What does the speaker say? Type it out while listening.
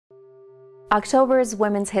October is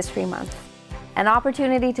Women's History Month, an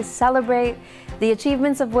opportunity to celebrate the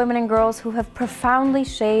achievements of women and girls who have profoundly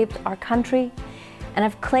shaped our country and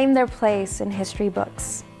have claimed their place in history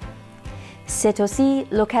books. C'est aussi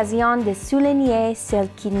l'occasion de souligner celles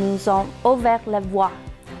qui nous ont ouvert la voie,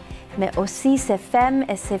 mais aussi ces femmes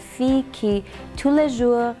et ces filles qui, tous les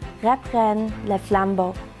jours, reprennent le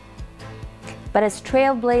flambeau. But as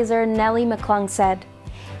trailblazer Nellie McClung said,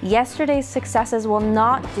 yesterday's successes will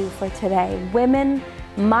not do for today. Women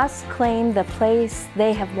must claim the place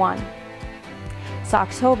they have won. So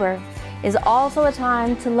October is also a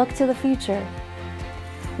time to look to the future.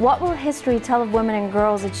 What will history tell of women and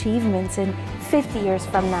girls' achievements in 50 years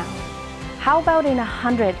from now? How about in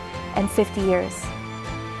 150 years?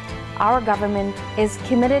 Our government is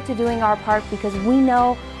committed to doing our part because we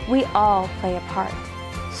know we all play a part.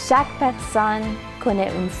 Chaque personne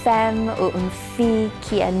connaît une femme ou une fille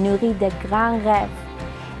qui a nourri de grands rêves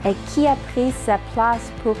et qui a pris sa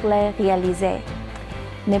place pour les réaliser.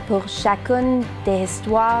 Mais pour chacune des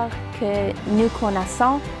histoires que nous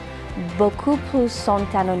connaissons, beaucoup plus sont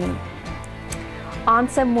anonymes. En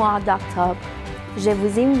ce mois d'octobre, je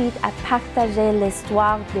vous invite à partager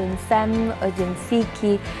l'histoire d'une femme ou d'une fille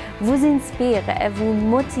qui vous inspire et vous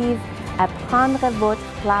motive à prendre votre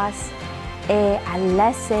place et à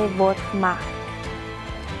laisser votre marque.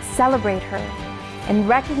 Celebrate her and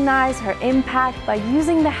recognize her impact by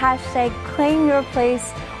using the hashtag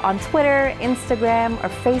 #ClaimYourPlace on Twitter, Instagram, or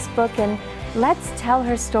Facebook, and let's tell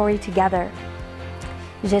her story together.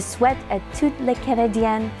 Je souhaite à toutes les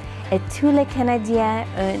Canadiennes et tous les Canadiens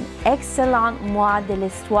un excellent mois de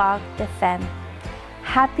l'histoire des femmes.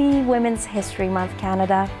 Happy Women's History Month,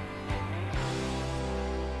 Canada!